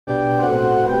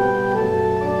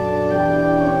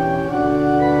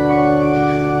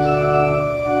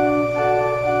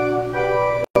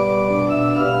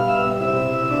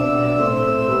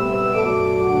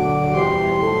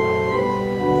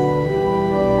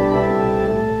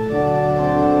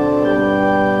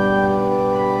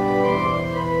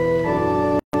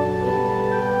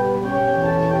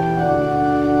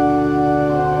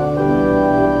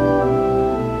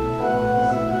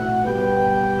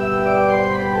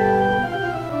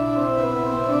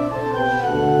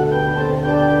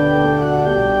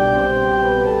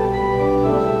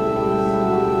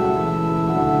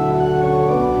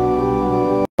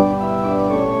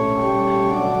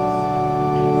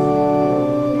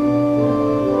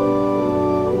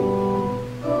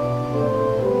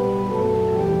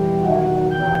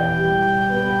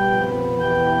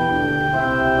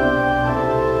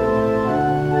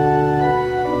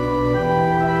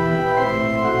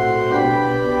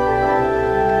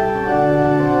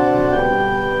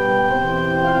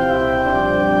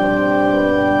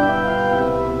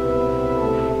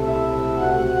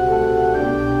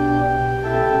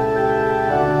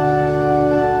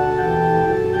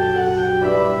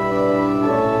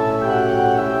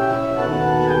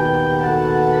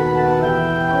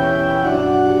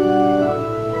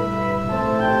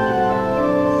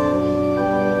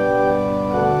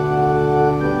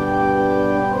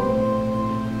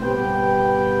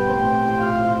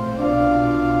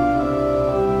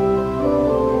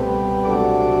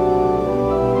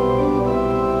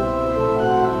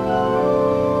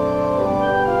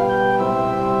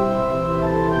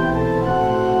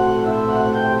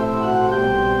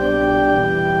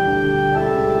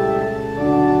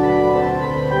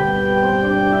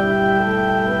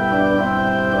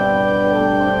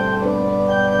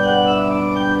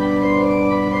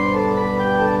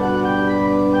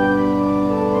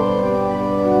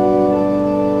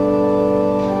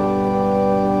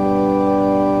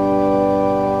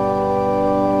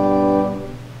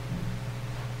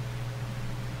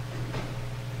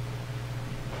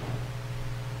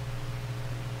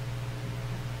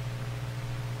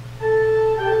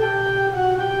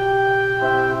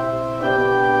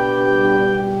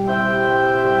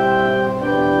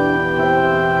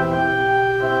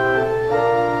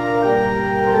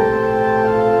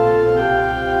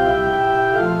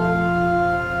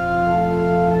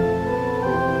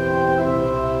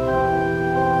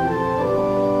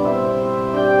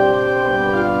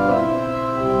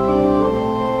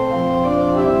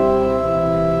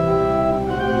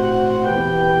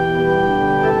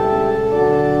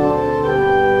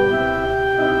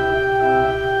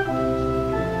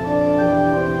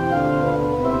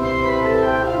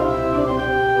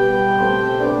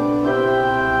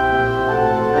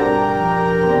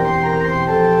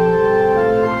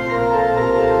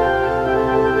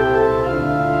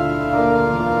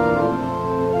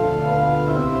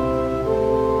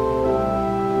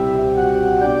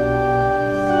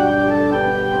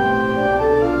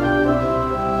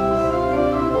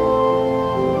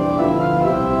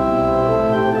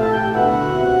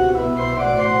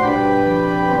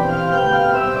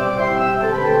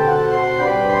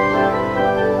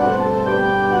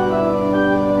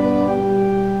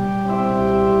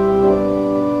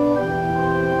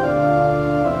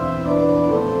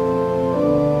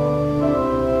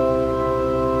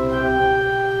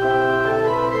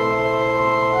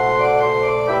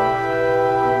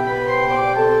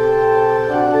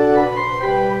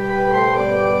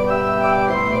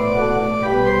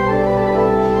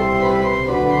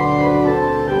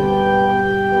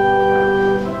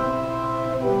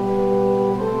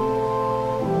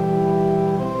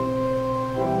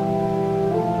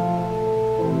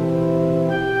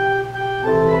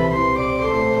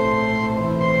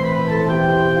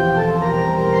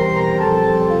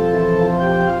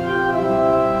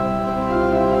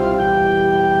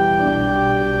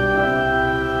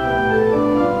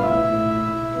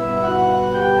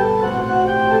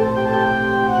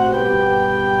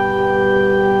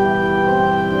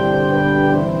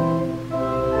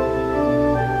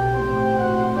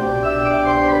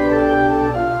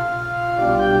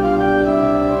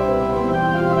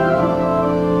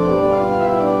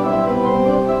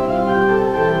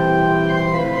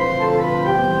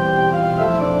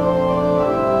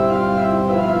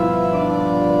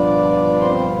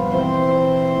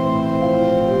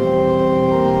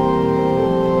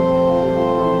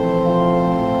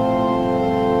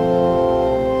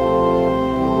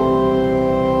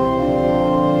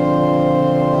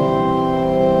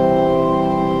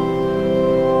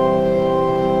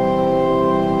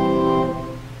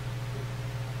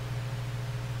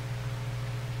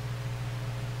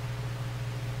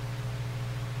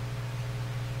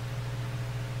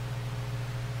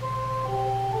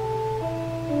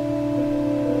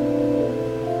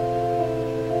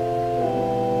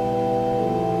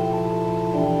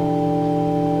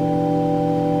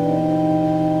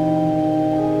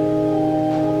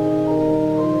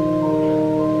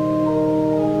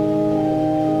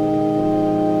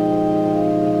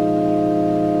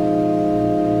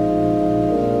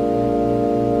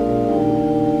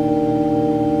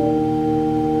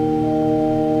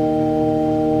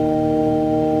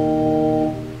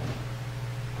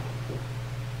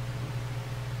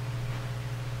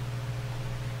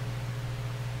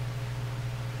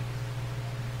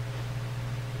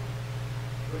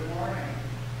Good morning.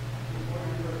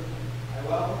 I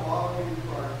welcome all of you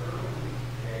to our service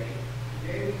today.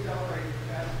 Today we celebrate the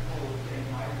festival of St.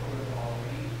 Michael of All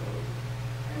Angels,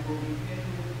 and we'll begin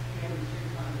with hymn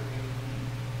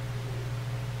 618.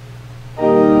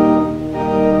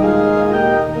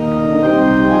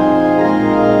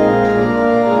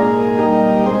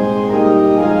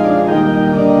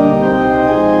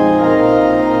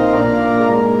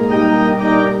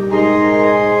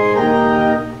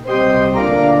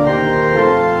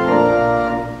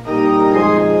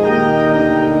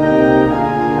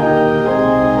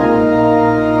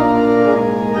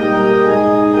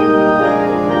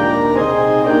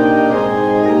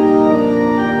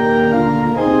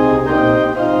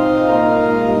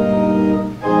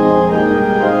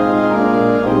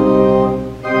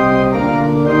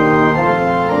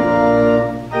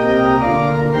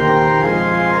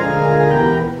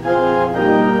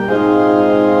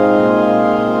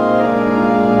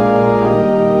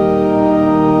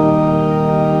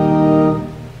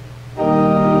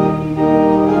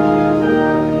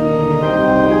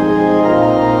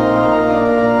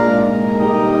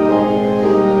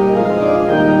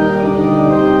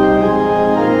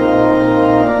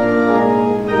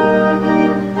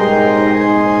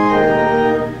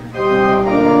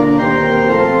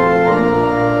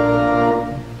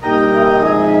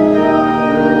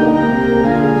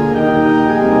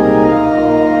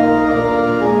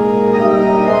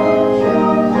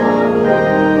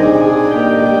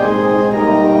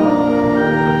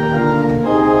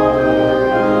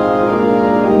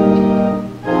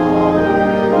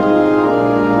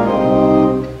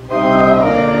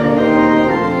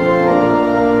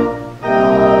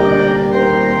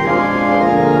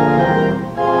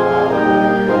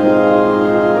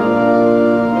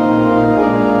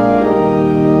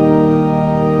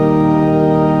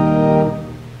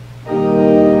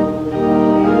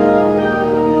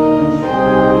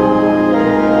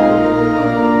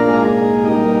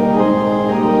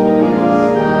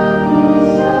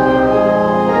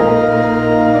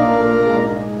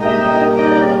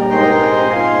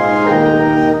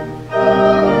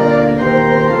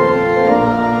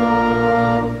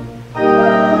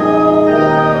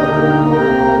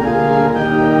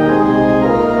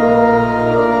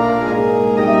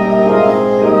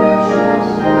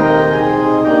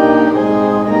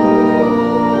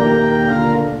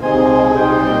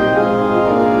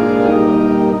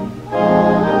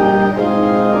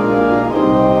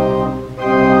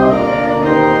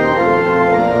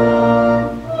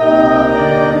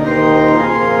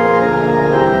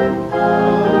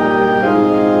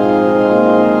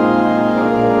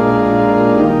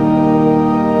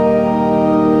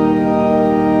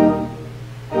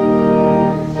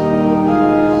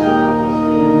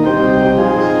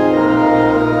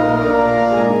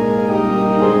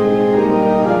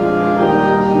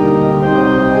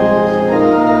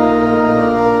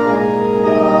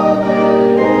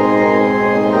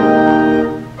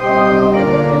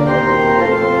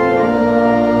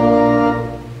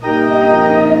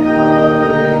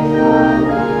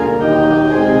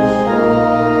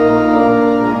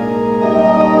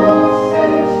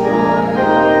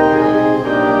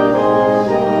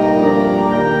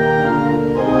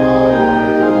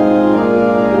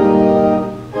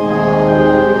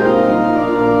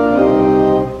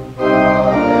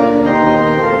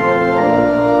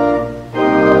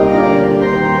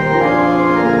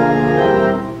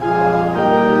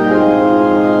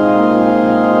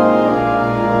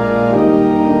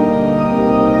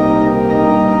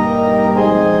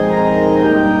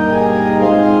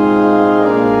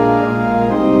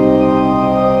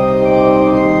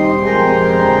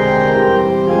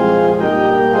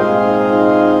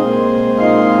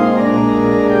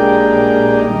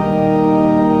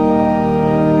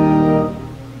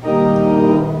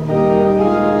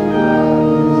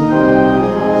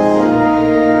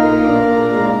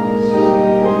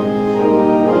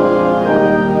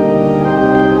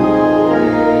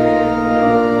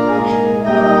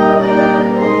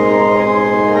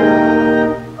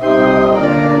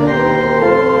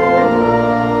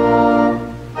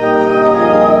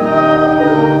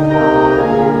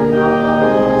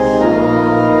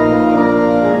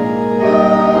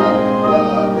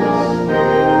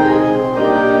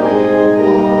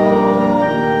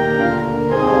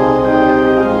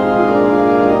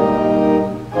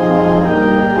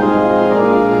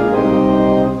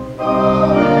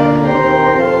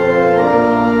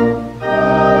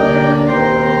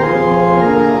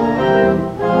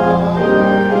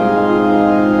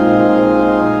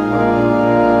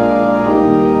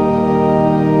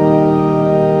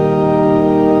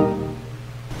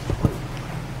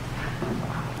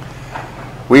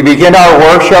 We begin our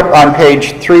worship on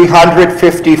page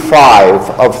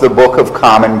 355 of the Book of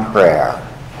Common Prayer.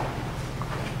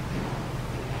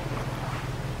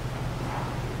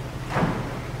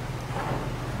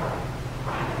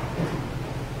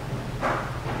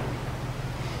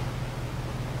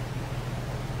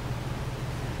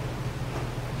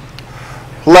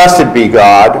 Blessed be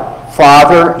God,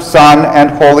 Father, Son, and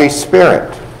Holy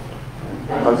Spirit.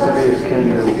 Blessed be his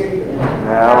kingdom,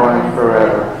 now and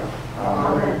forever.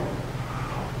 Amen.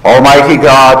 Almighty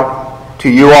God, to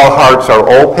you all hearts are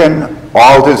open,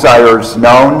 all desires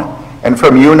known, and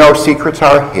from you no secrets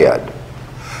are hid.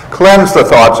 Cleanse the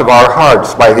thoughts of our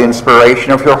hearts by the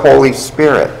inspiration of your Holy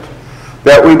Spirit,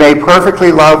 that we may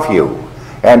perfectly love you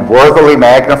and worthily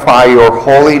magnify your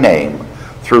holy name,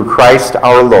 through Christ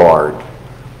our Lord.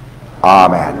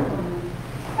 Amen.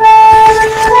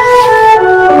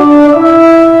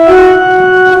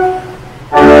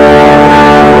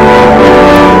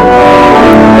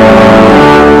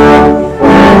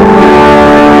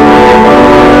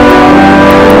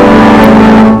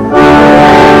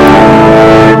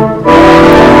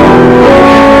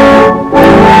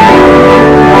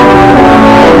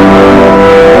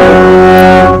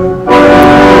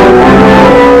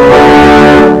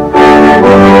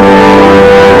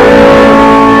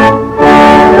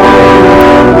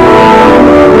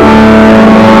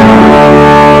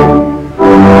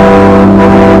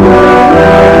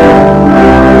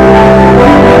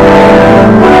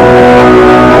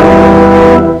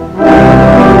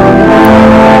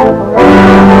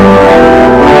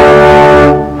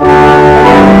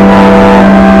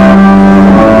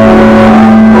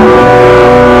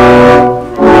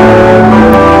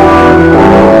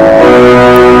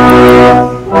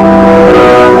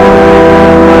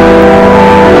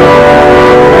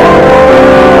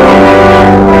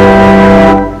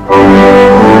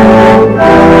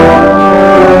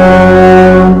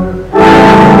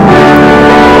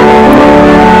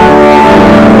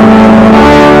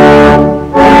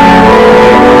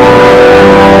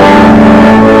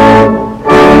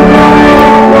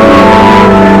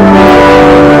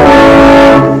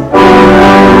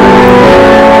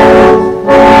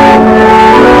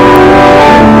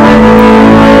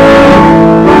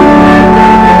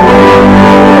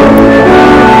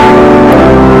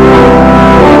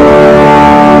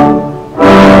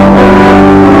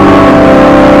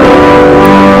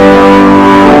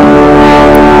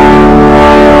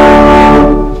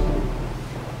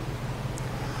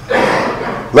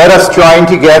 Let us join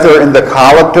together in the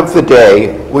collect of the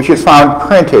day, which is found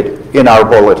printed in our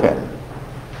bulletin.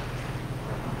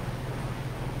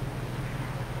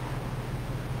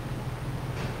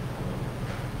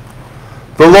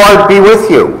 The Lord be with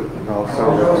you. And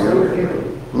also with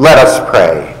you. Let us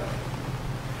pray.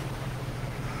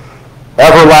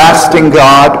 Everlasting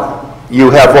God, you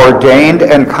have ordained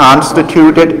and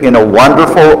constituted in a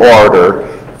wonderful order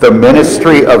the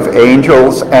ministry of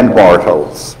angels and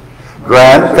mortals.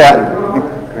 Grant that,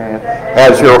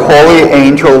 as your holy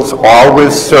angels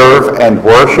always serve and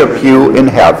worship you in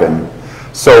heaven,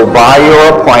 so by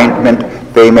your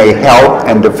appointment they may help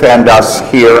and defend us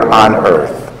here on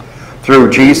earth. Through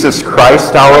Jesus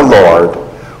Christ our Lord,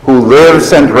 who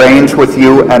lives and reigns with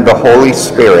you and the Holy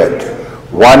Spirit,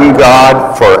 one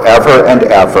God forever and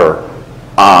ever.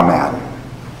 Amen.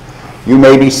 You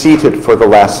may be seated for the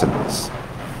lessons.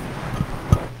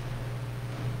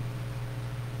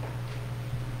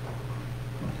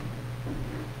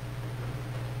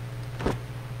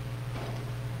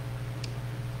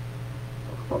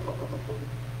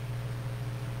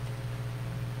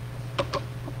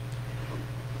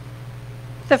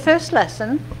 The first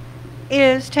lesson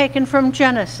is taken from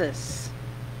Genesis.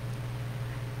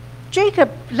 Jacob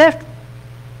left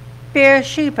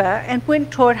Beersheba and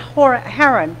went toward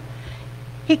Haran.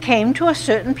 He came to a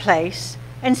certain place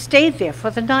and stayed there for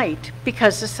the night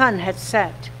because the sun had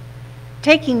set.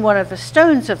 Taking one of the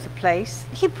stones of the place,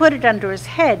 he put it under his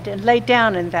head and lay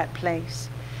down in that place.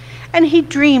 And he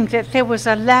dreamed that there was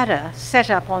a ladder set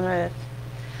up on earth,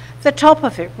 the top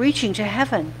of it reaching to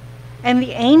heaven, and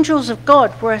the angels of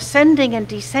God were ascending and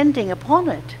descending upon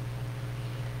it.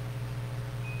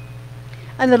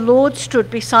 And the Lord stood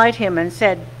beside him and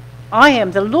said, I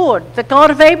am the Lord, the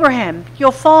God of Abraham,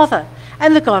 your father,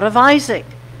 and the God of Isaac.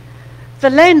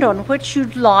 The land on which you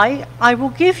lie I will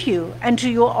give you and to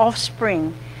your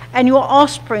offspring, and your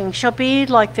offspring shall be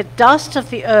like the dust of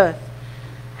the earth.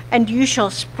 And you shall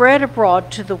spread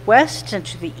abroad to the west and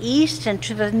to the east and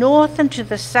to the north and to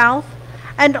the south,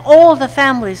 and all the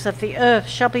families of the earth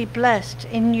shall be blessed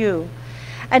in you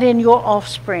and in your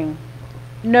offspring.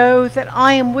 Know that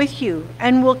I am with you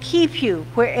and will keep you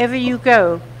wherever you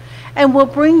go, and will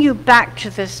bring you back to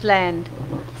this land,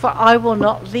 for I will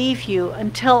not leave you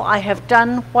until I have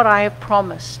done what I have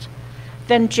promised."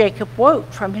 Then Jacob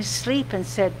woke from his sleep and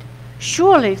said,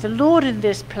 Surely the Lord is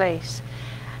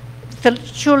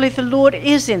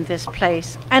in this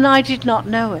place, and I did not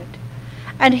know it."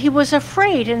 And he was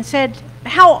afraid and said,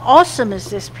 "How awesome is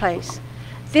this place!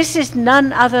 This is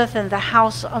none other than the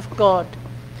house of God,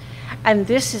 and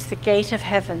this is the gate of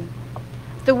heaven."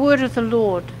 The word of the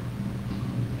Lord.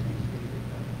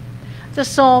 The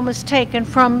psalm is taken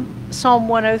from Psalm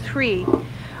 103.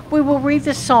 We will read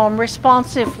the psalm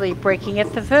responsively, breaking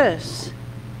at the verse.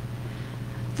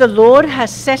 "The Lord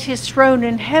has set his throne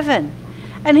in heaven,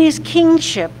 and his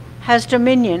kingship has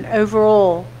dominion over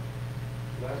all."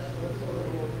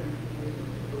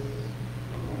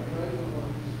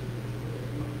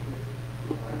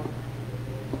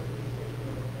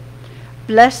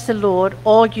 Bless the Lord,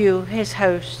 all you, his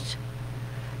hosts,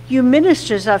 you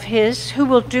ministers of his who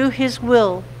will do his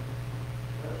will.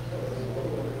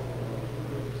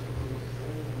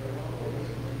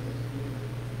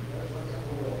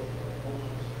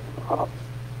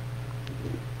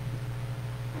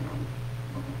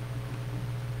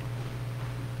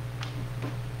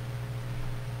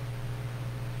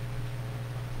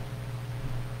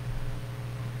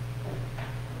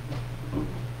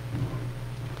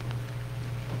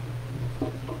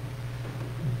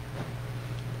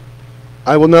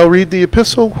 I will now read the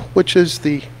epistle, which is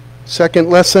the second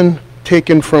lesson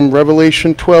taken from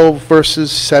Revelation 12,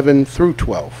 verses 7 through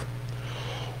 12.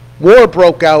 War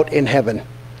broke out in heaven.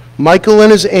 Michael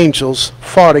and his angels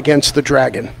fought against the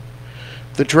dragon.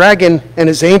 The dragon and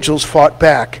his angels fought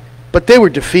back, but they were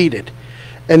defeated,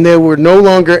 and there were no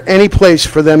longer any place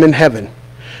for them in heaven.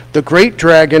 The great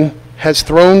dragon has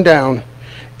thrown down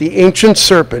the ancient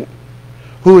serpent,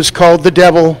 who is called the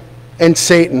devil and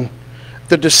Satan,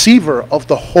 the deceiver of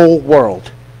the whole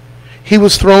world. He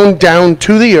was thrown down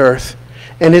to the earth,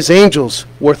 and his angels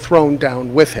were thrown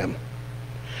down with him.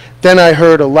 Then I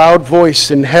heard a loud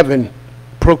voice in heaven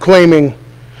proclaiming,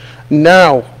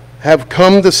 "Now have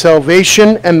come the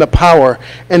salvation and the power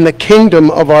and the kingdom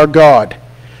of our God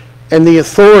and the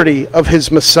authority of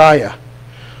his Messiah.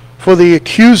 For the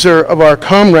accuser of our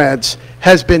comrades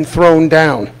has been thrown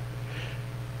down,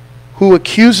 who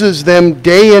accuses them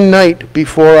day and night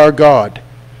before our God.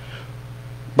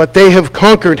 But they have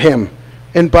conquered him,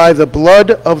 and by the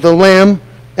blood of the Lamb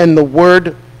and the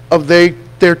word of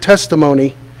their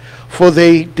testimony, for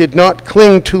they did not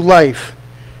cling to life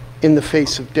in the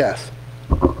face of death.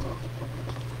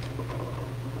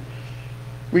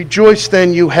 Rejoice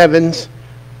then, you heavens,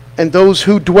 and those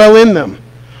who dwell in them.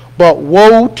 But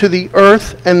woe to the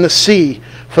earth and the sea,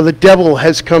 for the devil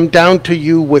has come down to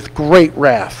you with great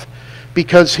wrath,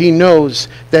 because he knows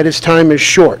that his time is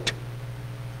short."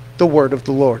 The word of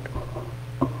the Lord.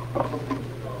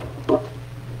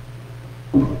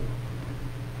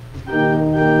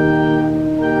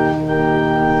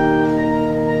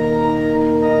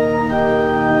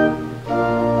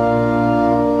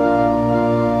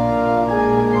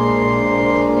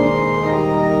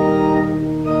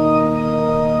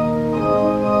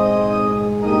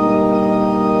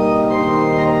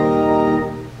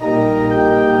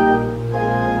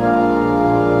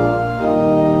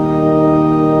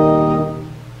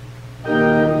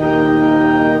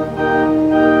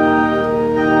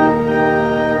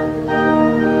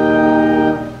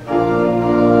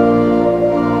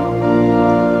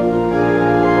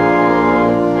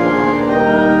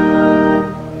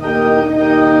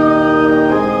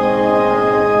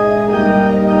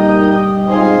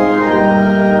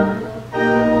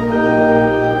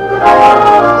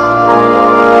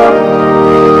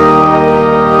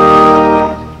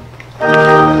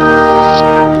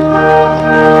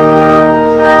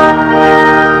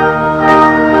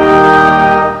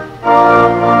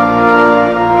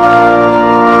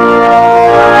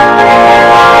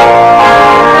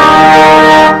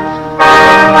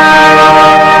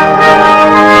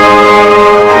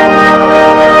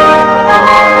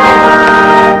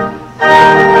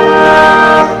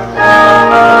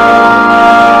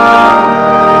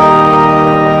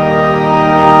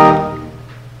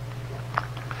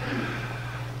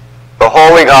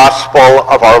 Gospel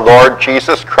of our Lord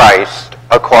Jesus Christ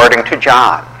according to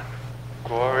John.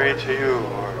 Glory to you,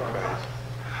 Lord Christ.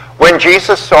 When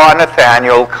Jesus saw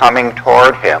Nathanael coming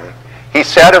toward him, he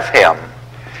said of him,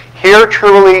 "Here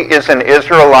truly is an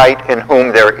Israelite in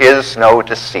whom there is no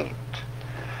deceit."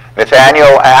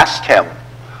 Nathanael asked him,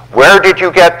 "Where did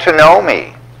you get to know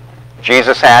me?"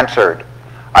 Jesus answered,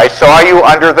 "I saw you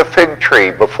under the fig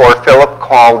tree before Philip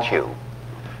called you."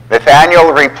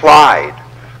 Nathanael replied,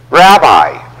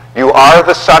 "Rabbi, "You are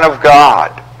the Son of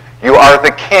God. You are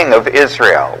the King of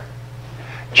Israel."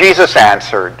 Jesus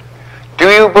answered, "Do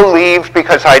you believe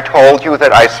because I told you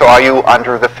that I saw you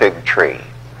under the fig tree?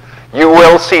 You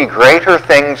will see greater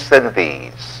things than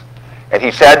these." And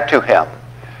he said to him,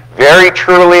 "Very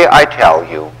truly I tell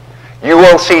you, you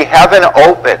will see heaven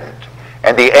opened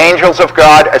and the angels of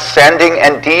God ascending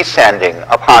and descending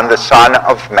upon the Son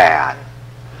of Man."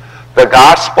 The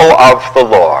Gospel of the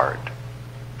Lord.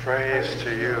 Praise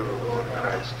to you, Lord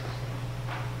Christ.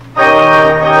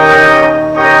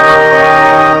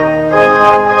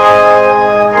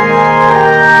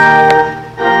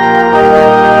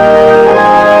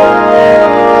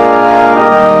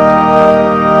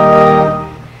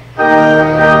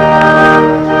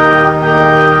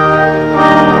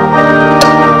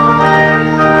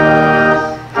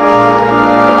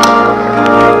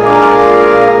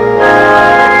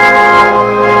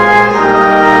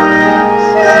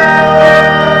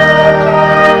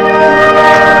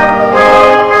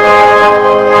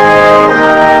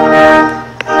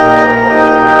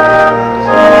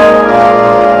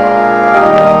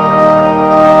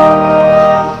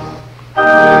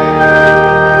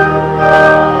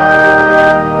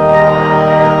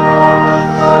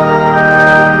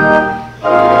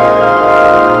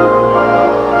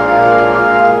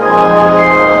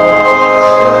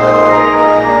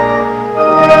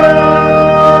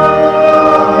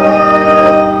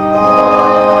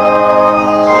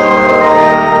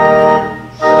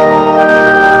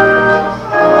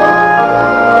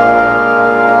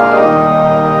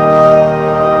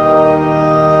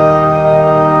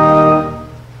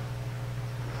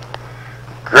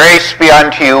 Grace be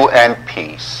unto you and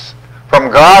peace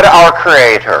from God our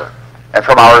Creator and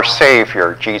from our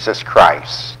Savior Jesus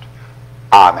Christ.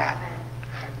 Amen.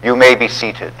 You may be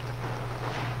seated.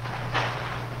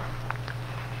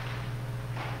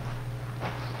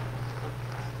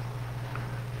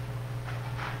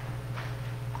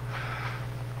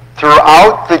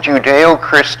 Throughout the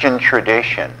Judeo-Christian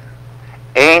tradition,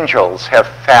 angels have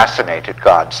fascinated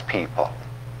God's people.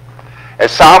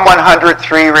 As Psalm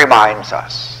 103 reminds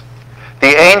us,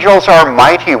 the angels are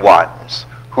mighty ones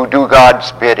who do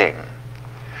God's bidding.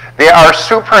 They are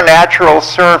supernatural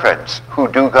servants who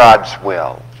do God's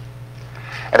will.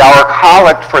 And our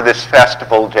collect for this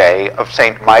festival day of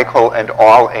St. Michael and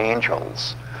all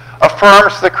angels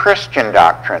affirms the Christian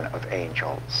doctrine of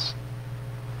angels.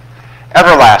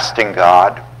 Everlasting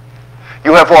God,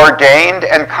 you have ordained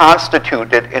and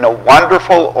constituted in a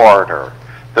wonderful order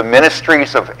the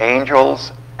ministries of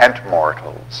angels and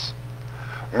mortals.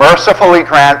 Mercifully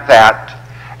grant that,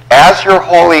 as your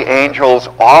holy angels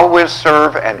always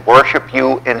serve and worship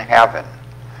you in heaven,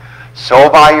 so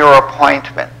by your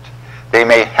appointment they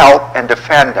may help and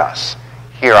defend us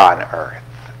here on earth.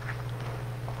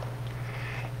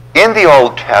 In the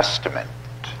Old Testament,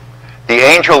 the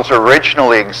angels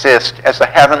originally exist as a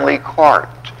heavenly court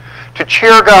to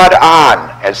cheer God on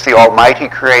as the Almighty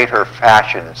Creator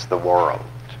fashions the world.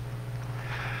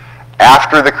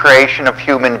 After the creation of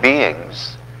human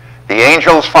beings, the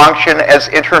angels function as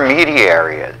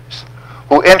intermediaries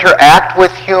who interact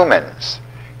with humans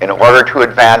in order to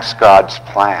advance God's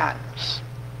plans.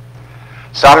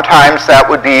 Sometimes that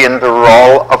would be in the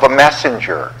role of a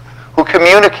messenger who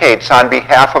communicates on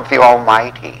behalf of the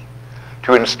Almighty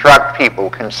to instruct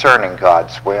people concerning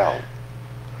God's will.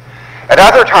 At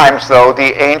other times, though,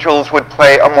 the angels would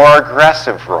play a more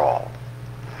aggressive role.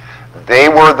 They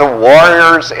were the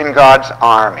warriors in God's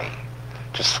army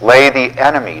to slay the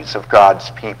enemies of God's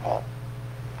people.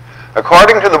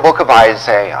 According to the book of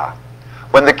Isaiah,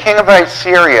 when the king of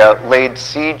Assyria laid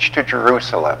siege to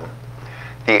Jerusalem,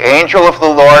 the angel of the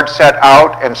Lord set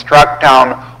out and struck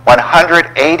down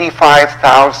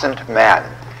 185,000 men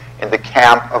in the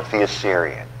camp of the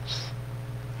Assyrians.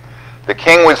 The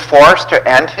king was forced to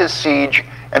end his siege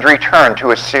and return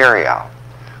to Assyria,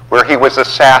 where he was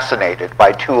assassinated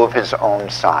by two of his own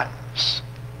sons.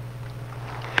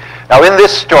 Now, in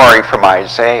this story from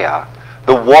Isaiah,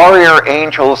 the warrior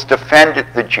angels defended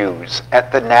the Jews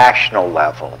at the national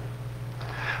level.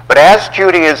 But as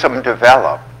Judaism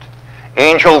developed,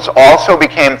 angels also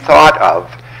became thought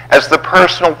of as the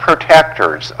personal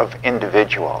protectors of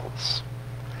individuals.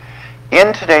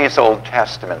 In today's Old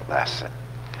Testament lesson,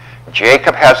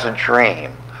 Jacob has a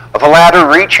dream of a ladder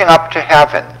reaching up to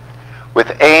heaven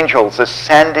with angels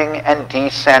ascending and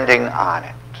descending on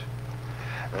it.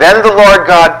 Then the Lord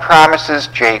God promises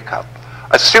Jacob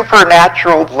a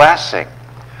supernatural blessing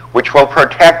which will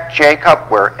protect Jacob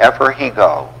wherever he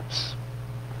goes.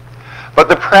 But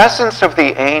the presence of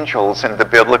the angels in the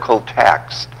biblical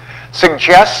text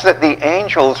suggests that the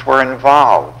angels were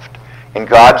involved in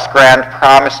God's grand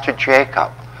promise to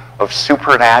Jacob of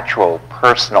supernatural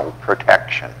personal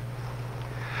protection.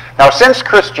 Now, since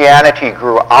Christianity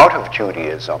grew out of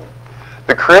Judaism,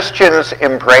 the Christians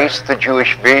embraced the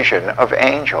Jewish vision of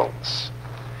angels.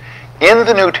 In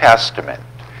the New Testament,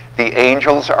 the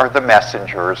angels are the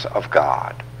messengers of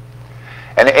God.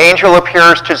 An angel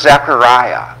appears to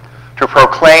Zechariah to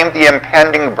proclaim the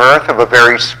impending birth of a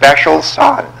very special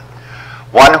son,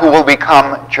 one who will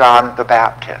become John the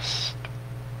Baptist.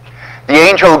 The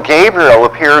angel Gabriel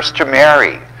appears to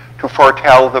Mary to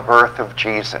foretell the birth of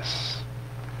Jesus.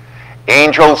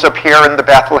 Angels appear in the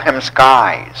Bethlehem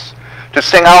skies to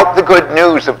sing out the good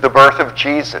news of the birth of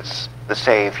Jesus, the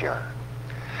Savior.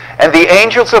 And the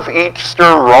angels of Easter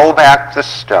roll back the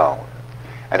stone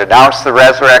and announce the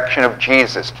resurrection of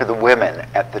Jesus to the women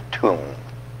at the tomb.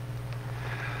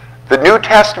 The New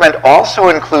Testament also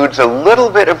includes a little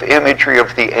bit of imagery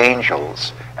of the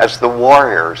angels as the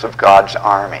warriors of God's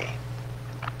army.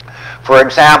 For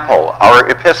example, our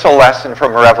epistle lesson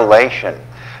from Revelation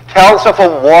tells of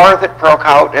a war that broke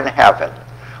out in heaven,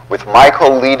 with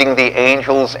Michael leading the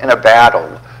angels in a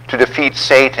battle to defeat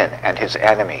Satan and his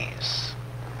enemies.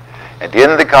 And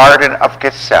in the Garden of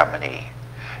Gethsemane,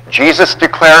 Jesus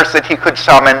declares that he could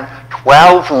summon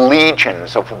 12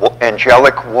 legions of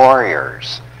angelic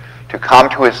warriors to come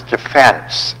to his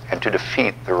defense and to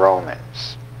defeat the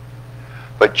Romans.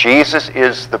 But Jesus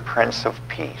is the Prince of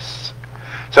Peace,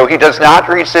 so he does not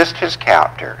resist his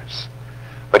captors,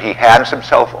 but he hands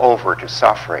himself over to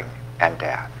suffering and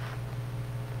death.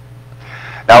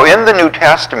 Now, in the New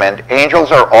Testament,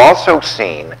 angels are also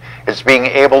seen as being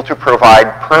able to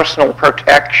provide personal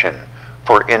protection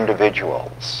for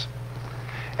individuals.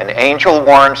 An angel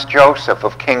warns Joseph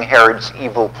of King Herod's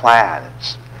evil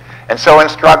plans, and so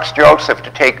instructs Joseph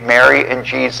to take Mary and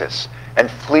Jesus and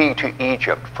flee to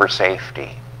Egypt for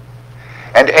safety.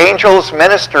 And angels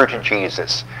minister to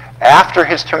Jesus after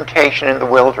his temptation in the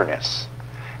wilderness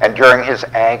and during his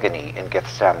agony in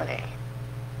Gethsemane.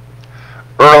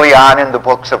 Early on in the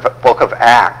book of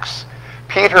Acts,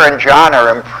 Peter and John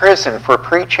are imprisoned for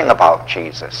preaching about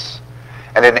Jesus,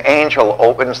 and an angel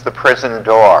opens the prison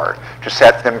door to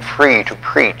set them free to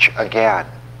preach again.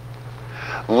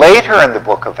 Later in the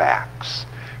book of Acts,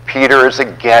 Peter is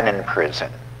again in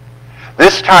prison,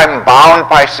 this time bound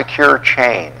by secure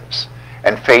chains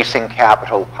and facing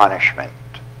capital punishment.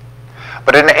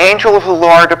 But an angel of the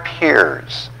Lord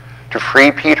appears to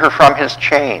free Peter from his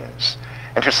chains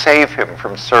and to save him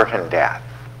from certain death.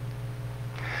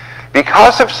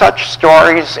 Because of such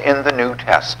stories in the New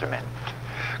Testament,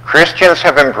 Christians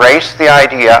have embraced the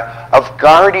idea of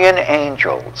guardian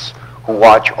angels who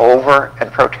watch over and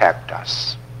protect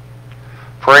us.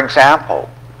 For example,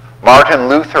 Martin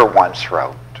Luther once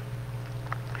wrote,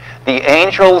 "The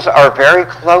angels are very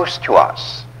close to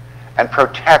us and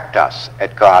protect us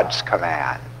at God's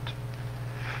command."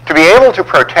 To be able to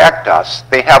protect us,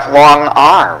 they have long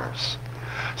arms,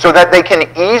 so that they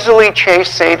can easily chase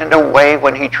Satan away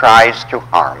when he tries to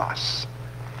harm us.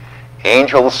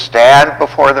 Angels stand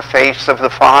before the face of the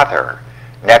Father,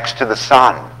 next to the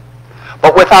Son,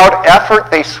 but without effort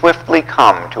they swiftly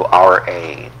come to our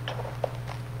aid.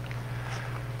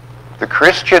 The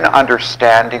Christian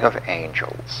understanding of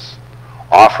angels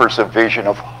offers a vision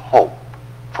of hope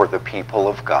for the people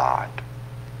of God.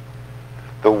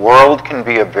 The world can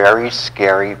be a very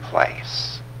scary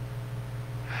place.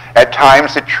 At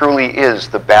times it truly is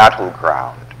the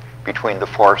battleground between the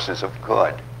forces of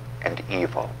good and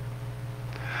evil.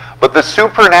 But the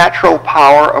supernatural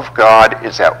power of God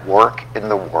is at work in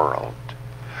the world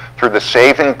through the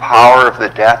saving power of the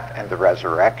death and the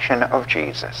resurrection of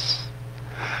Jesus,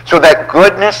 so that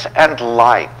goodness and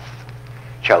life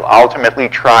shall ultimately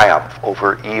triumph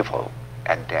over evil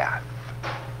and death.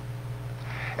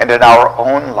 And in our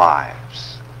own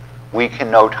lives, we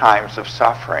can know times of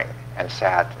suffering and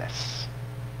sadness.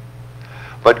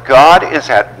 But God is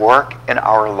at work in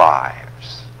our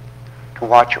lives to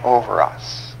watch over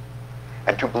us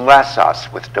and to bless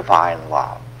us with divine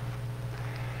love.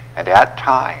 And at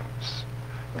times,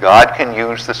 God can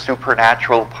use the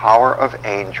supernatural power of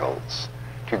angels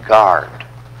to guard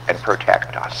and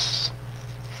protect us.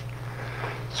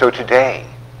 So today,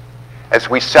 as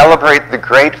we celebrate the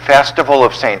great festival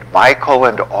of St. Michael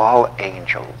and all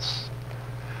angels,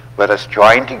 let us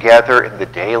join together in the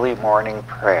daily morning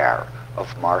prayer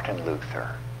of Martin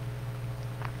Luther.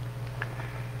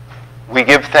 We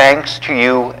give thanks to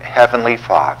you, Heavenly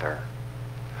Father,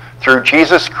 through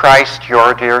Jesus Christ,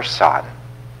 your dear Son,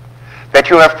 that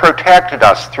you have protected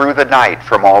us through the night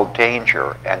from all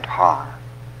danger and harm.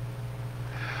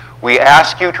 We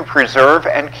ask you to preserve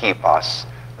and keep us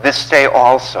this day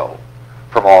also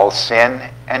from all sin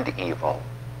and evil,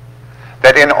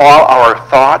 that in all our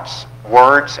thoughts,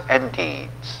 words, and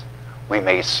deeds we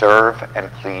may serve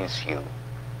and please you.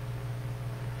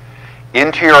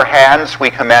 Into your hands we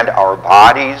commend our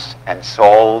bodies and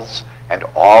souls and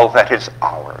all that is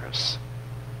ours.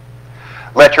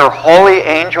 Let your holy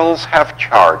angels have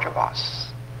charge of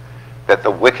us, that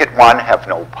the wicked one have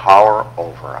no power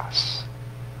over us.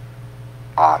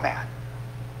 Amen.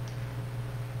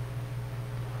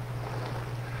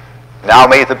 Now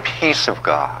may the peace of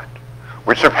God,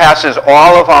 which surpasses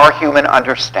all of our human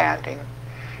understanding,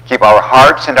 keep our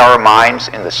hearts and our minds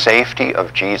in the safety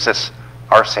of Jesus,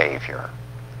 our Savior.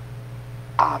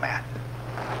 Amen.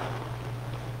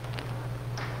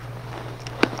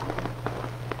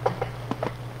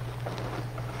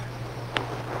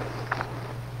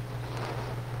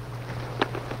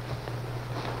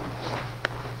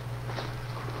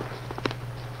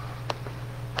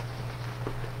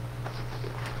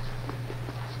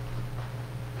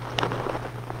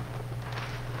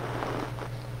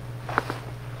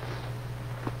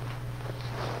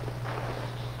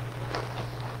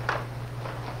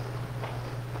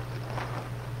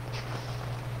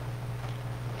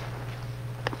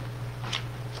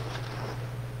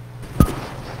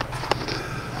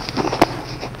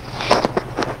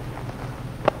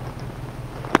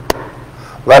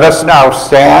 Let us now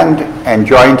stand and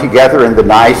join together in the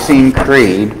Nicene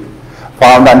Creed,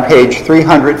 found on page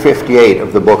 358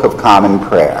 of the Book of Common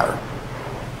Prayer.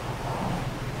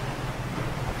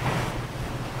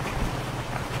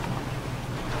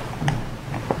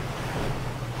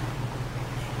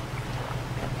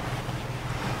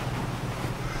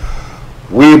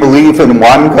 We believe in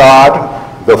one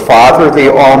God, the Father, the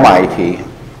Almighty,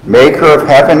 maker of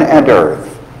heaven and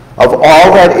earth, of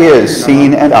all that is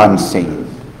seen and unseen.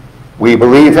 We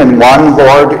believe in one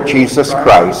Lord Jesus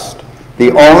Christ, the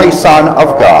only Son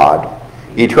of God,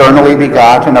 eternally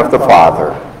begotten of the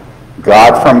Father,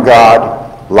 God from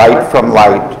God, light from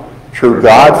light, true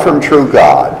God from true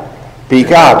God,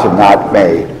 begotten, not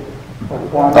made,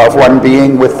 of one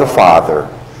being with the Father.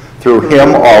 Through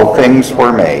him all things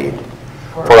were made.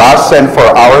 For us and for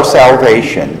our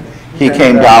salvation, he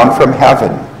came down from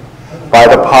heaven. By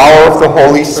the power of the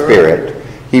Holy Spirit,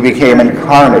 he became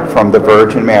incarnate from the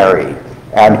Virgin Mary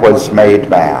and was made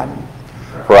man.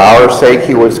 For our sake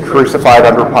he was crucified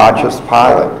under Pontius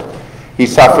Pilate. He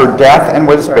suffered death and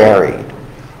was buried.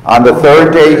 On the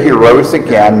third day he rose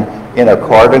again in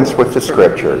accordance with the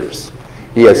Scriptures.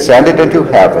 He ascended into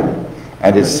heaven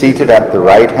and is seated at the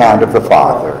right hand of the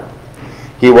Father.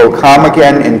 He will come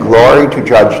again in glory to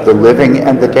judge the living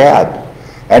and the dead,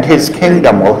 and his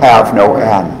kingdom will have no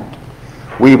end.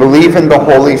 We believe in the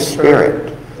Holy Spirit,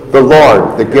 the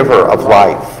Lord, the giver of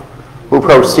life, who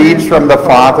proceeds from the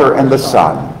Father and the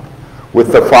Son.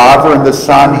 With the Father and the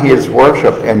Son he is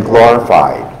worshipped and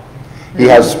glorified. He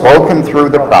has spoken through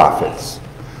the prophets.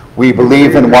 We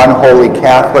believe in one holy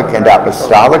Catholic and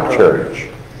Apostolic Church.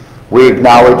 We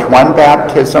acknowledge one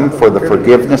baptism for the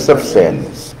forgiveness of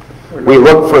sins. We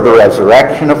look for the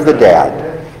resurrection of the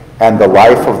dead and the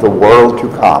life of the world to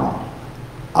come.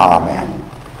 Amen.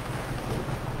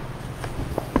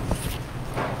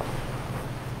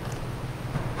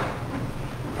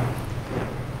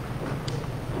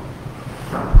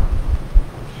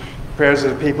 Prayers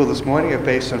of the people this morning are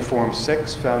based on Form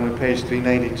 6, found on page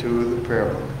 392 of the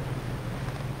prayer book.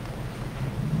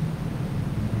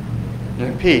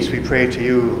 In peace we pray to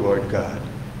you, Lord God,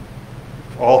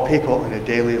 for all people in their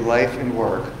daily life and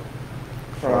work,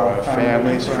 for our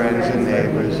families, friends, and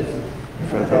neighbors, and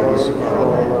for those who are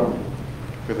alone,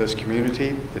 for this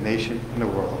community, the nation, and the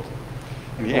world.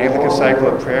 In the Anglican cycle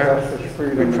of prayer,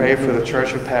 we pray for the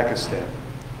Church of Pakistan,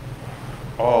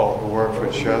 all who work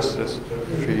for justice,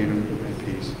 freedom, and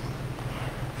peace,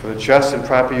 for the just and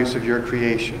proper use of your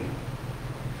creation,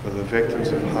 for the victims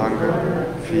of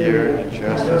hunger, fear,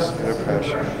 injustice, and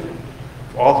oppression,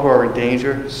 for all who are in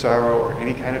danger, sorrow, or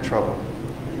any kind of trouble,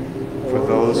 for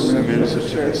those who minister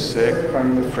to the sick,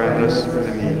 the friendless, and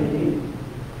the needy,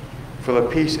 for the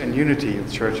peace and unity of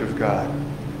the Church of God,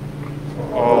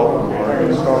 for all who are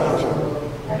in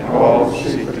culture, and all who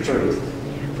seek the truth.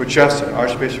 For Justin,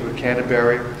 Archbishop of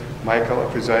Canterbury, Michael,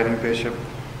 our presiding bishop,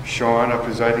 Sean, our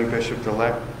presiding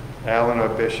bishop-elect, Alan, our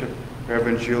bishop,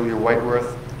 Reverend Julia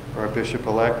Whiteworth, our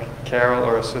bishop-elect, Carol,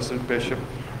 our assistant bishop,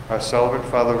 our celebrant,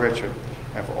 Father Richard,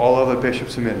 and for all other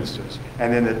bishops and ministers.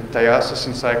 And in the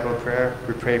diocesan cycle of prayer,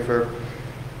 we pray for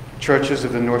churches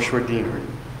of the North Shore Deanery,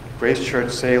 Grace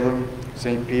Church, Salem,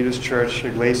 St. Peter's Church,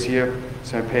 Iglesia,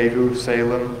 San Pedro,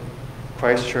 Salem,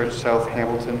 Christ Church, South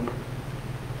Hamilton,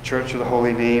 Church of the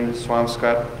Holy Name,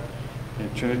 Swampscott,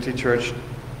 and Trinity Church,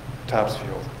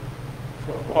 Topsfield,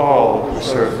 for all who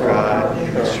serve God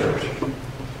in the church,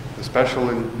 the special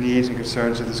needs and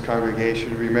concerns of this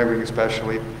congregation, remembering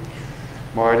especially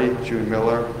Marty, June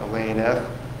Miller, Elaine F.,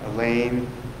 Elaine,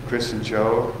 Chris and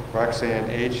Joe, Roxanne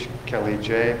H., Kelly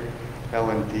J.,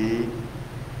 Ellen D.,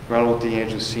 Ronald D.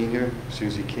 Andrews Sr.,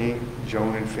 Susie King,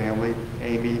 Joan and family,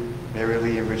 Amy, Mary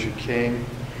Lee and Richard King,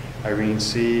 Irene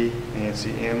C.,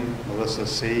 Nancy M., Melissa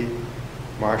C.,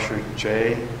 Marsha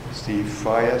J., Steve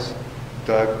Fias,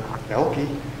 Doug Elke,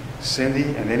 Cindy,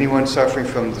 and anyone suffering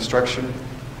from destruction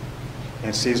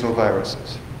and seasonal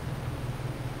viruses.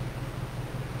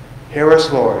 Hear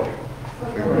us, Lord.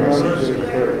 For your mercy is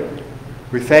great.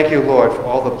 We thank you, Lord, for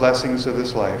all the blessings of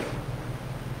this life.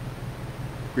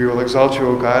 We will exalt you,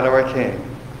 O God, our King,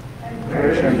 and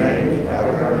praise your name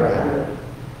forever and ever.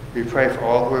 We pray for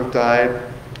all who have died,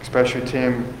 especially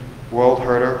Tim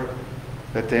Worldherder,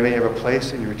 that they may have a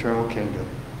place in your eternal kingdom.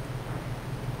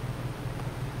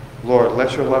 Lord,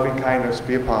 let your loving kindness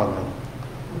be upon them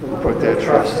who put their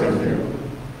trust in you.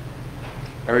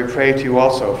 And we pray to you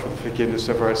also for the forgiveness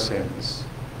of our sins.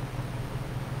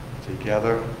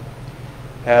 Together,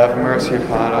 have mercy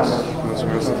upon us, most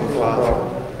merciful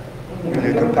Father. In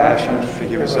your compassion,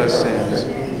 forgive us our sins,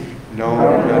 known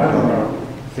and unknown,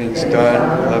 things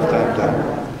done, left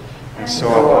undone. And so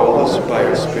uphold us by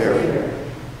your Spirit,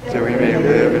 that we may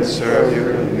live and serve you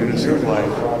in newness of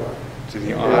life, to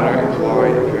the honor and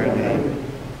glory of your name,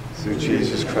 through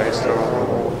Jesus Christ our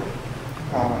Lord.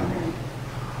 Amen.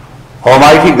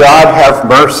 Almighty God, have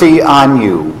mercy on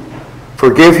you.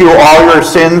 Forgive you all your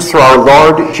sins through our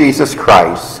Lord Jesus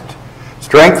Christ.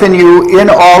 Strengthen you in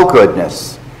all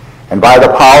goodness, and by the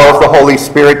power of the Holy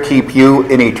Spirit keep you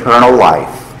in eternal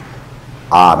life.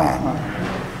 Amen.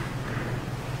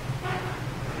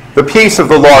 The peace of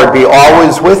the Lord be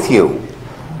always with you.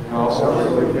 And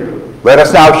also with you. Let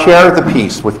us now share the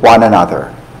peace with one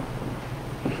another.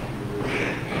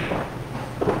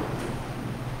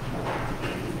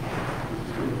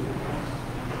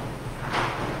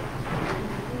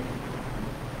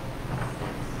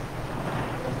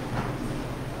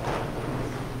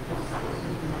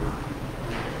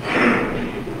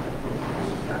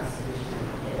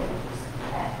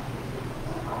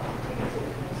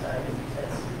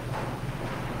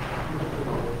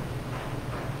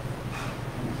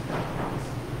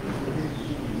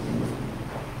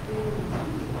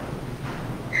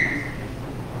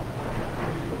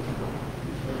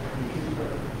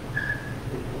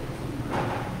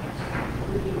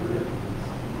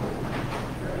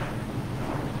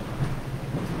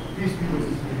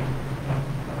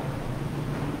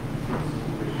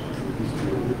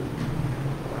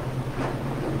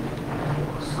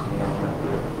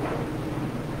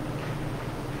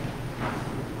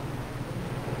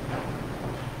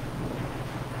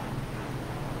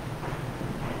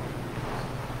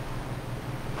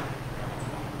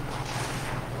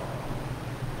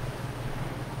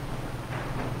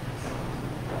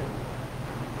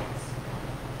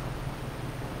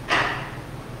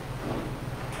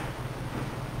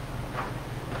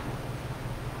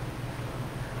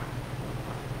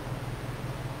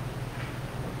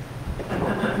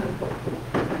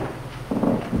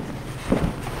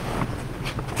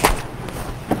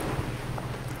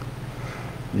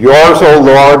 Yours, O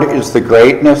Lord, is the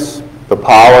greatness, the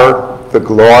power, the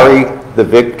glory, the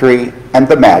victory, and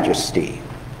the majesty.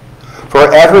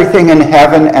 For everything in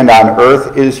heaven and on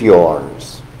earth is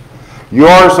yours.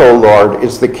 Yours, O Lord,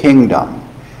 is the kingdom,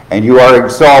 and you are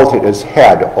exalted as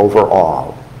head over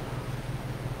all.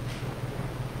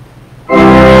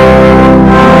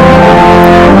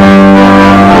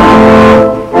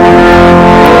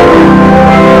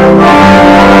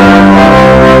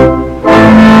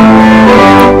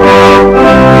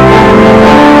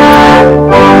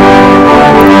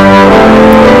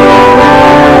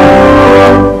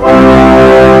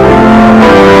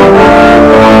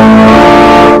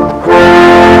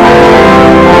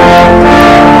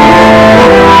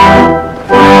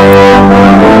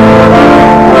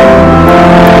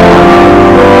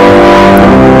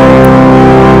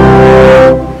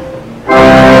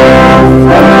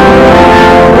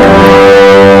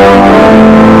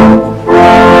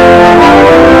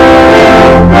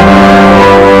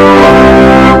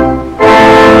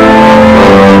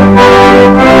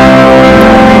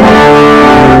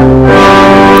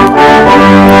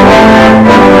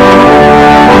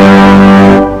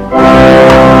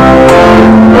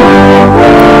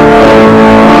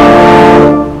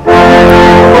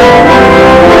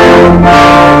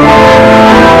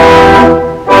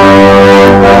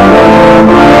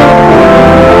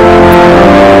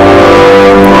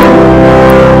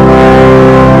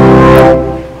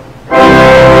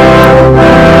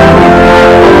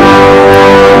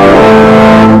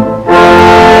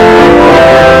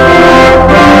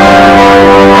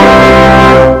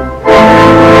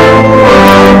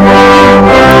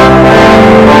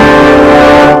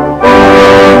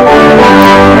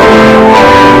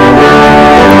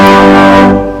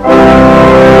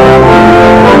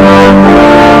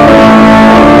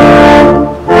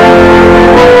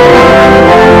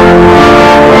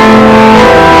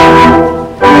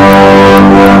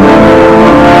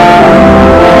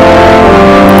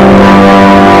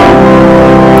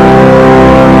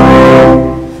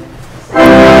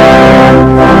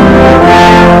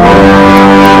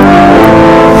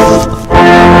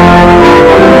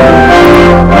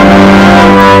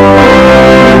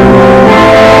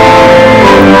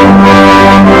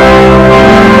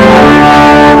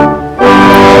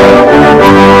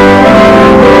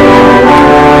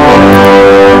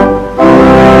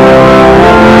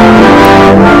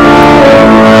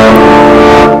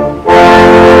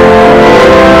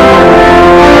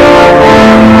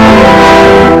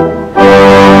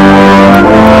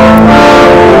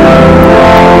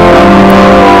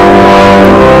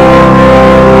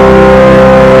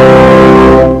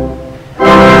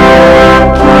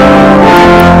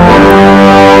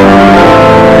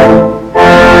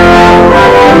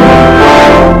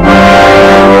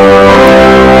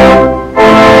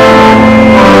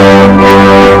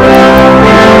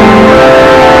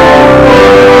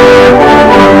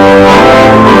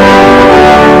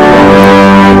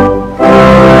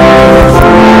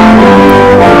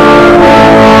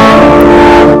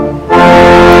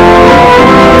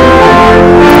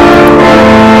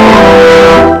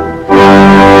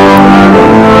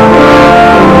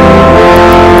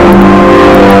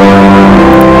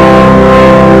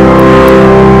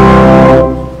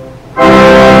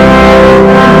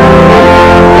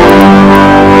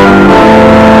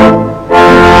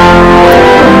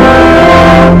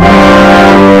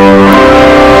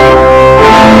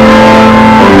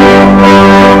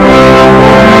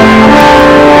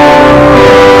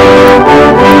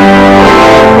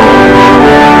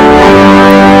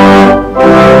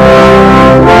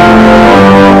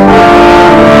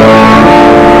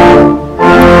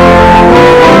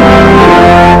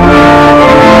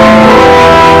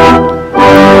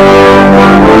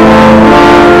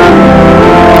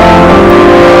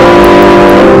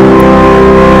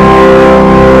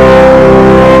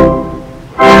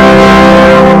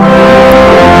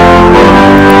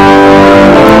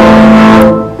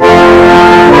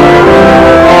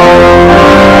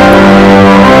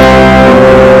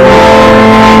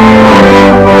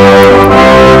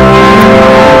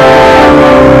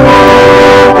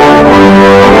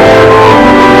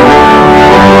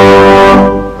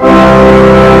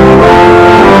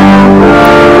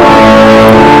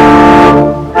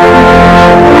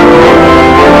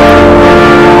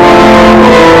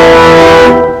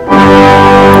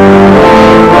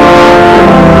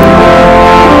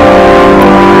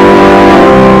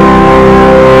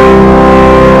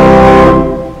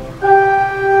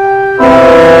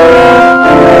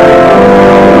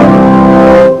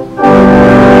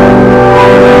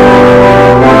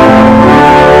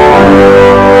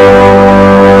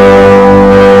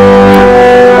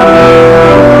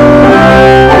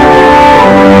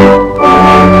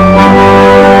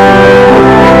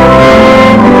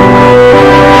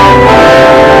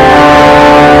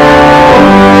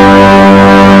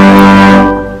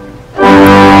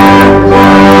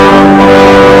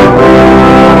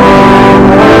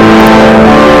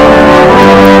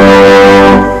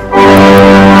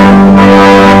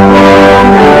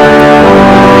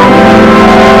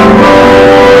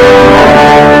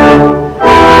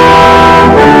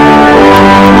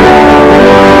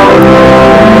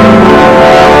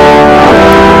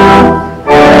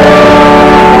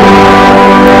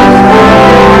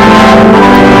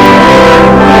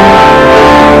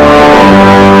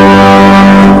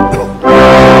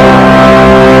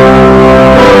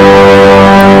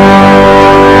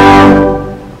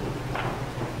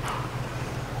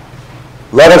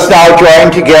 Let us now join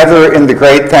together in the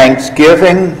great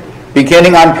thanksgiving,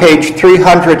 beginning on page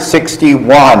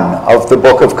 361 of the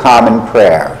Book of Common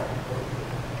Prayer.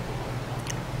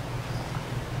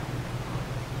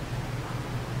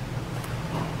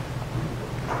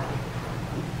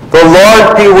 The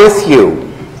Lord be with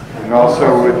you. And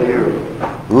also with you.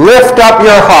 Lift up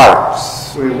your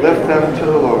hearts. We lift them to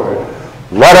the Lord.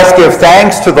 Let us give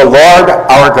thanks to the Lord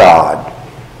our God.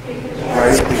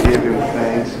 Right to give him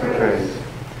thanks and praise.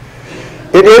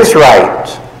 It is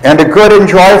right and a good and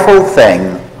joyful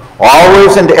thing,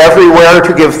 always and everywhere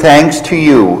to give thanks to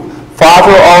you,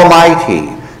 Father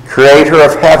Almighty, creator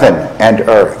of heaven and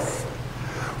earth.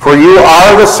 For you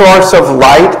are the source of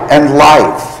light and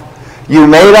life. You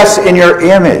made us in your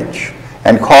image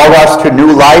and called us to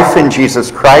new life in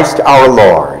Jesus Christ our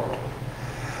Lord.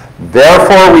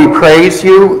 Therefore we praise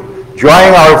you,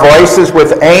 joining our voices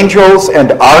with angels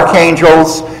and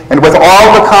archangels and with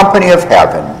all the company of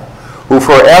heaven, who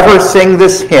forever sing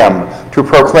this hymn to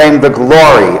proclaim the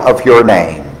glory of your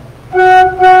name.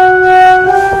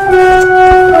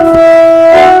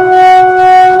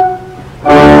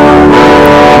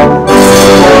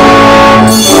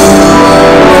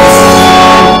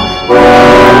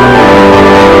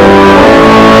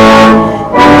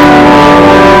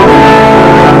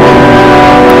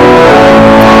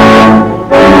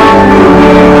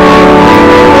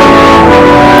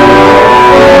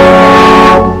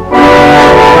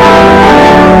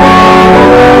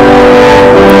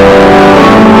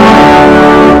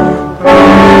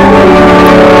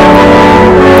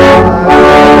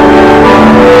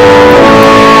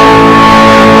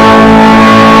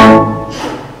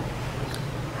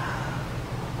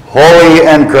 Holy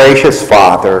and gracious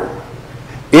Father,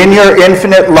 in your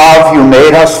infinite love you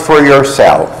made us for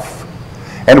yourself.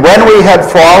 And when we had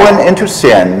fallen into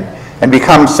sin and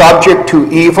become subject to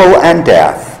evil and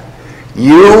death,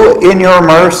 you, in your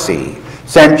mercy,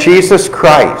 sent Jesus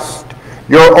Christ,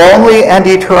 your only and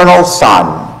eternal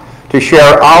Son, to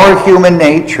share our human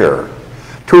nature,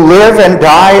 to live and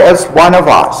die as one of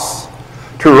us,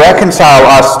 to reconcile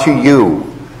us to you,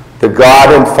 the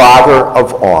God and Father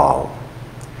of all.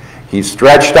 He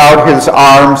stretched out his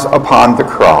arms upon the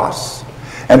cross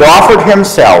and offered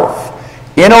himself,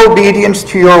 in obedience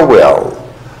to your will,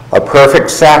 a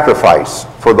perfect sacrifice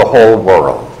for the whole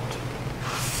world.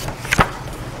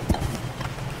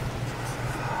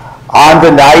 On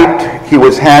the night he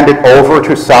was handed over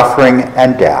to suffering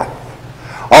and death,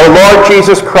 our Lord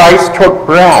Jesus Christ took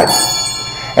bread,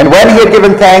 and when he had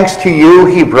given thanks to you,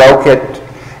 he broke it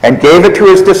and gave it to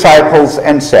his disciples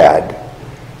and said,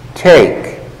 "Take,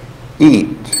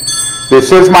 eat.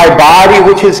 This is my body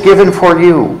which is given for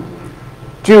you.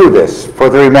 Do this for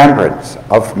the remembrance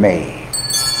of me."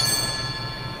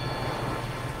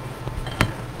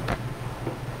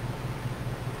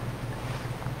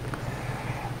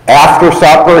 After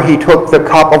supper, he took the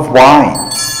cup of wine,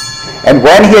 and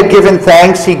when he had given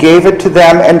thanks, he gave it to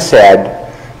them and said,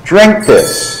 "Drink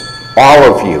this,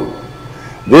 all of you.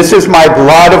 This is my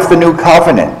blood of the new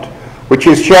covenant, which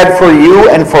is shed for you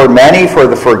and for many for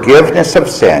the forgiveness of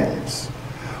sins.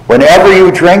 Whenever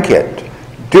you drink it,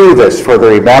 do this for the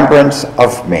remembrance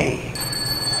of me."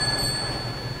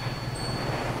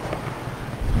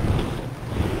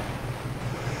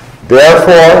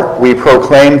 Therefore, we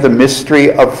proclaim the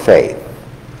mystery of faith.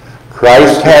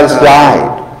 Christ has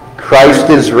died. Christ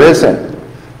is risen.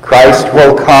 Christ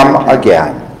will come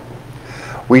again.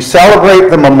 We celebrate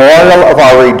the memorial of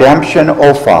our redemption,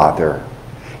 O Father,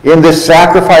 in this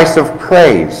sacrifice of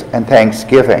praise and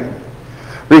thanksgiving,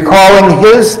 recalling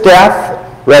his death,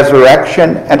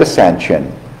 resurrection, and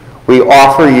ascension. We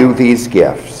offer you these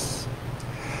gifts.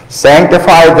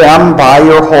 Sanctify them by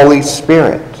your Holy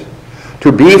Spirit,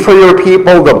 to be for your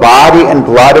people the body and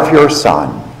blood of your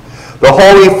Son, the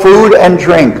holy food and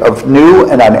drink of new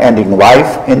and unending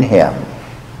life in him.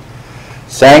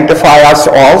 Sanctify us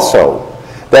also,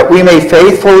 that we may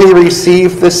faithfully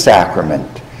receive this sacrament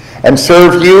and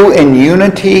serve you in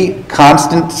unity,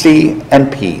 constancy,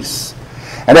 and peace.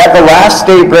 And at the last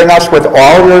day bring us with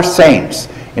all your saints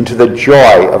into the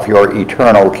joy of your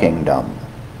eternal kingdom.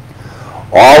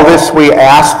 All this we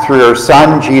ask through your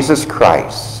Son, Jesus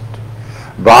Christ,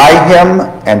 by him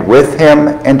and with him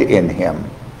and in him,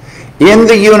 in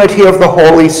the unity of the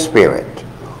Holy Spirit.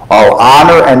 All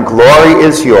honor and glory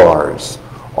is yours,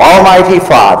 Almighty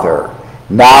Father,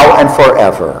 now and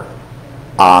forever.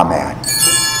 Amen.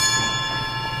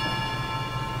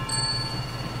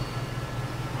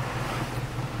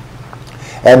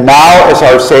 And now, as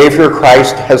our Savior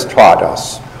Christ has taught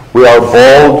us, we are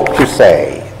bold to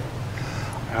say,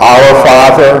 Our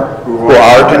Father, who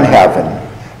art in heaven,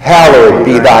 hallowed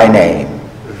be thy name.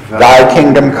 Thy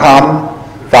kingdom come,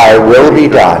 thy will be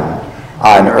done,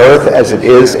 on earth as it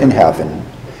is in heaven.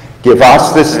 Give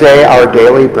us this day our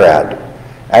daily bread,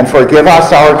 and forgive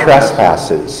us our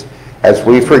trespasses, as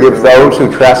we forgive those who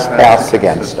trespass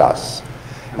against us.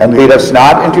 And lead us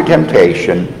not into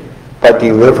temptation, but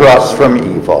deliver us from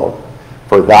evil.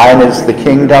 For thine is the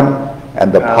kingdom,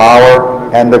 and the power,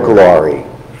 and the glory,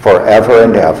 forever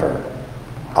and ever.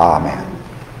 Amen.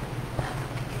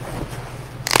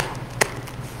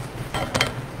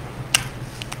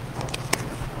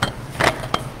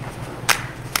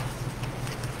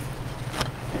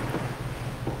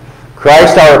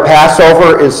 Christ our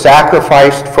Passover is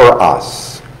sacrificed for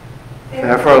us.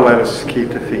 Therefore let us keep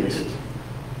the feast.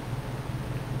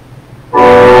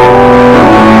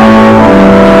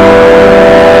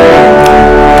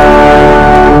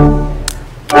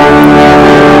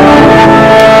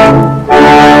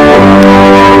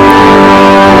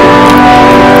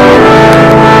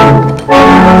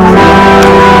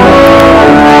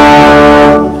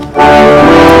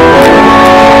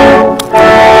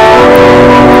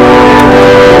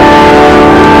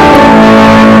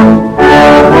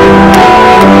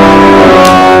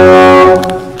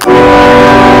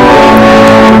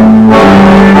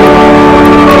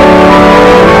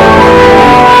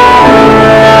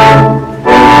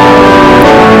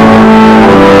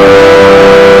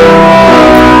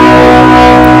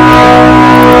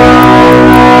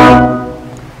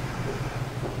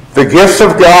 The gifts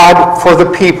of God for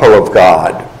the people of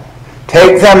God.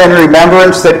 Take them in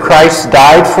remembrance that Christ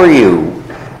died for you,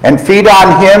 and feed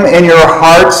on him in your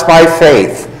hearts by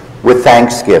faith with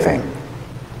thanksgiving.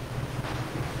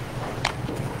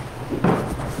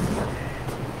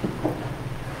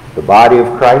 The body of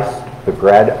Christ, the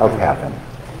bread of heaven.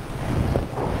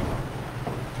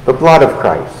 The blood of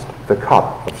Christ, the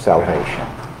cup of salvation.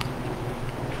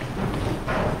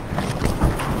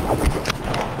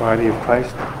 Body of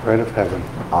Christ, bread of heaven.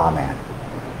 Amen.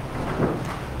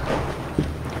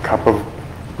 The cup of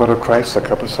blood of Christ, the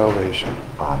cup of salvation.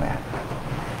 Amen.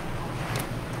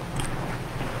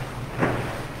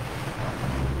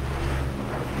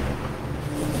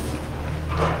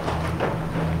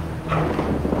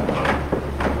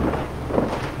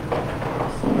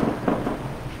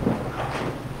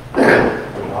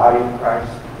 The body of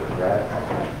Christ, the bread of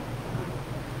heaven.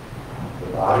 The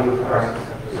body of Christ,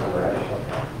 the bread of heaven.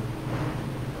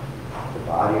 The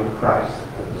body of Christ,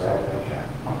 the bread of heaven.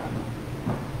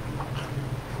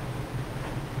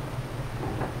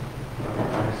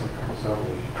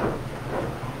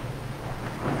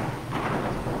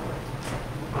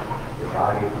 The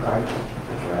body of Christ,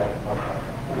 the bread of heaven.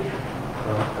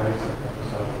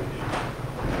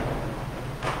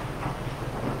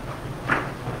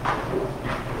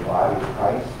 The body of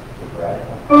Christ, the bread of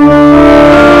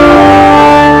heaven.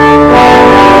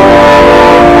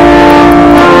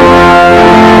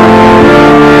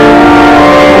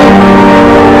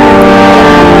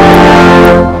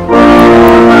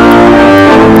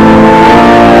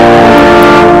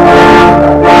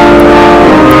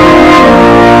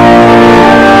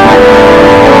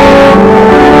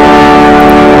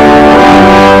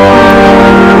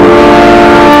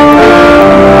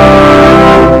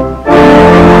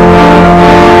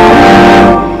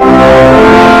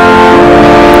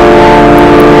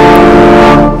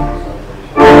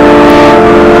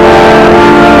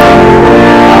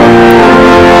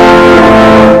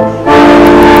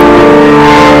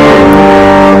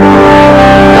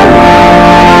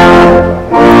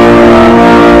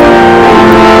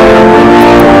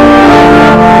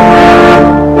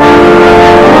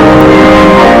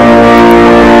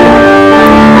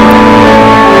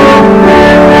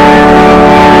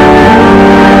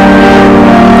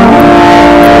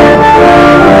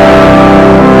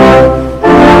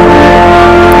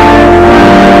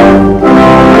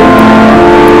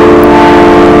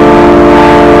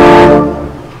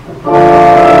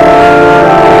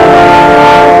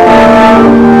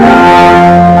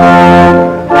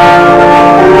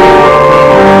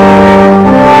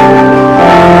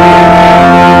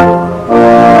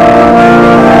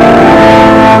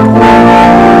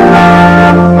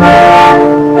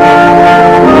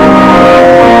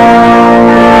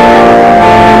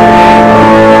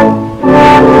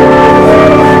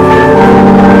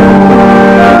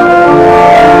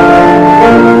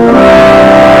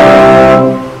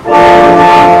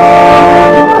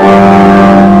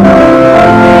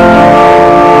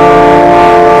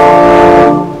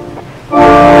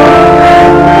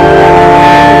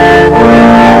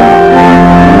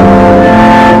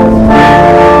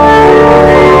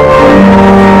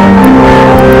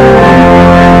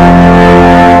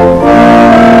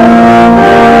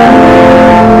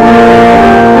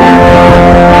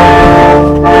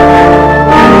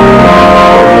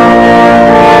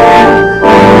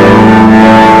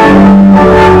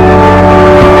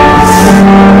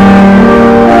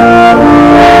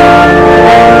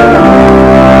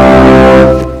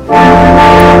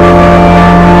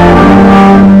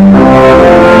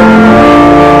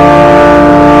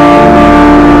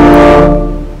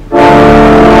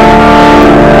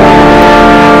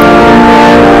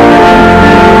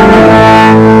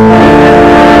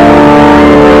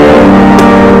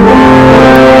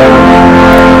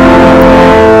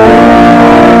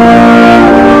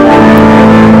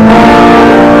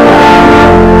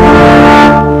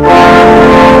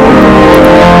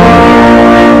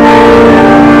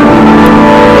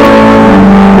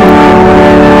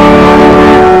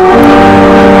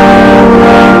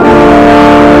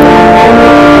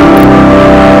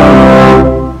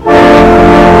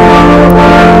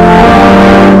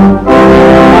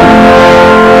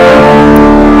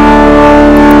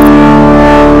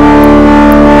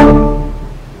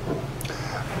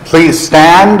 Please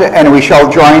stand, and we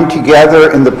shall join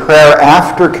together in the prayer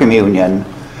after communion,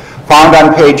 found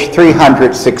on page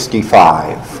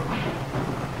 365.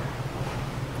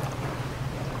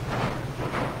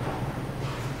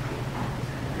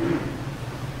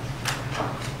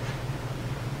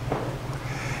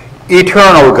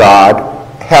 Eternal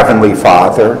God, Heavenly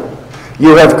Father,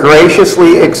 you have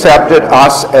graciously accepted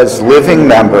us as living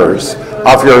members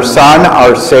of your Son,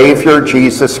 our Savior,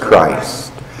 Jesus Christ,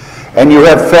 and you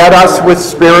have fed us with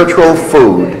spiritual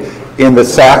food in the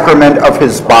sacrament of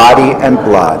his body and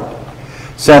blood.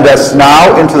 Send us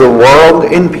now into the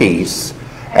world in peace,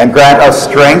 and grant us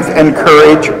strength and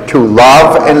courage to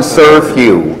love and serve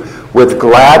you with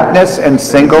gladness and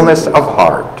singleness of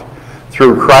heart.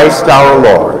 Through Christ our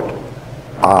Lord.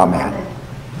 Amen.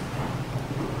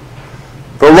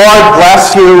 The Lord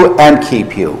bless you and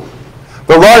keep you.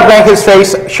 The Lord make his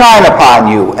face shine upon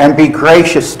you and be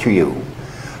gracious to you.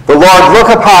 The Lord look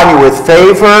upon you with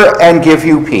favor and give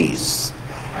you peace.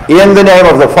 In the name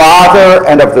of the Father,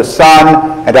 and of the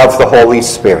Son, and of the Holy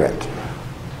Spirit.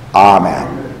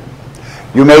 Amen.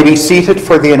 You may be seated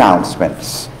for the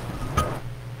announcements.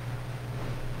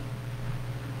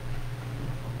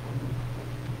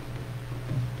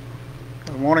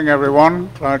 Good morning,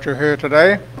 everyone. Glad you're here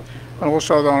today. And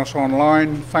also those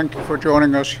online, thank you for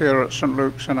joining us here at St.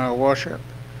 Luke's in our worship.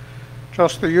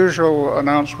 Just the usual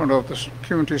announcement of the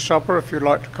community supper. If you'd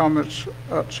like to come, it's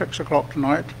at 6 o'clock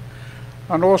tonight.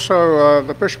 And also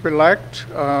the Bishop-elect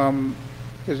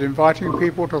is inviting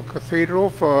people to the cathedral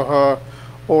for her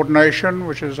ordination,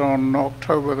 which is on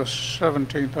October the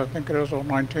 17th, I think it is, or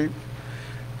 19th.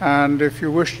 And if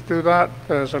you wish to do that,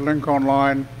 there's a link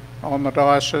online on the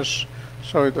diocese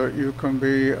so that you can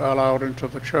be allowed into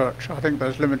the church. I think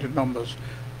there's limited numbers,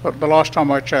 but the last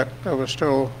time I checked, there were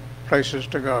still places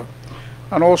to go.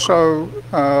 And also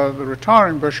the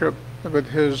retiring bishop with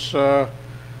his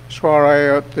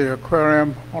soiree at the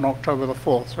aquarium on October the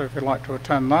 4th. So if you'd like to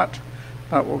attend that,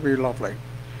 that will be lovely.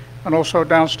 And also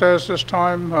downstairs this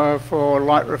time for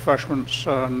light refreshments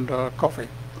and coffee.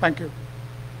 Thank you.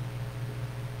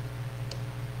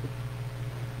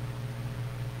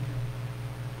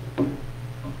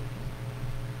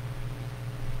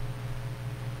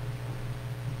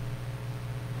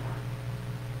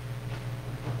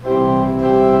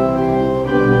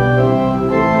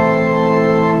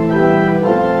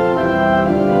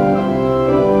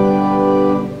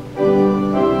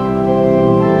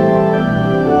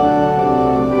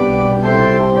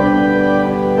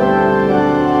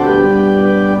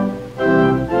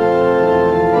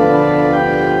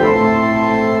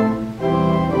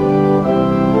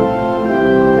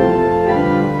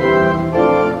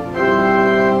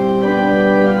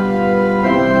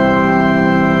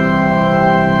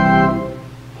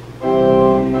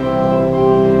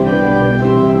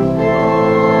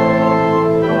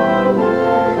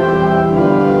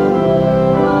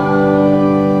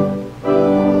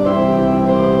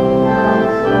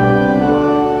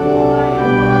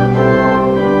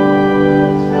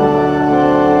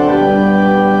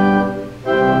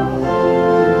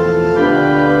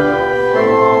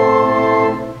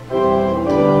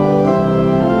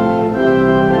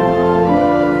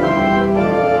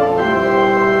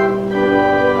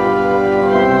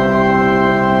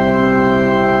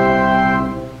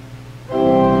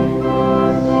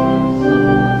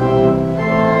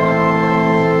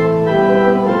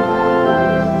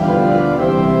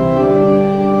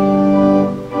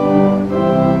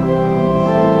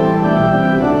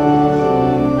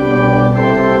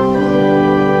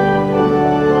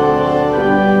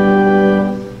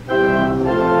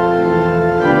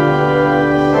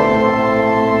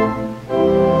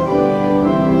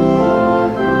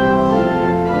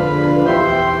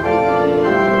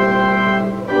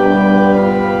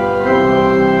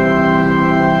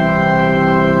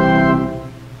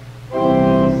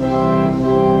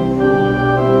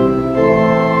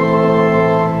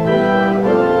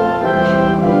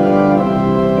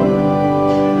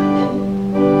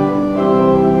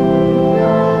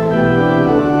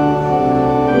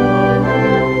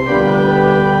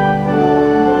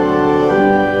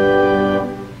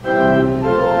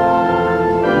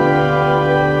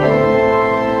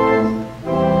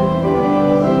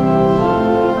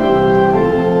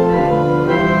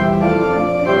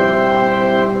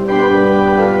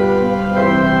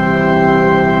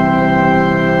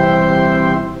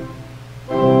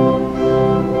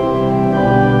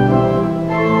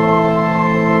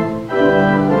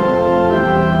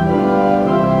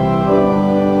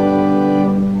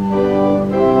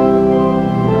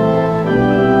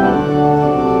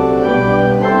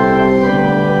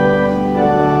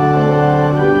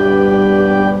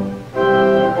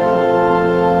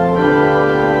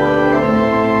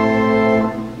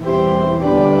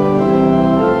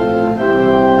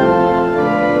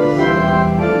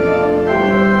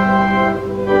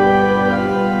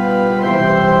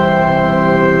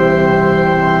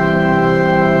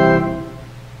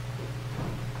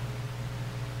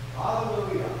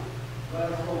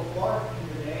 Let us go forth in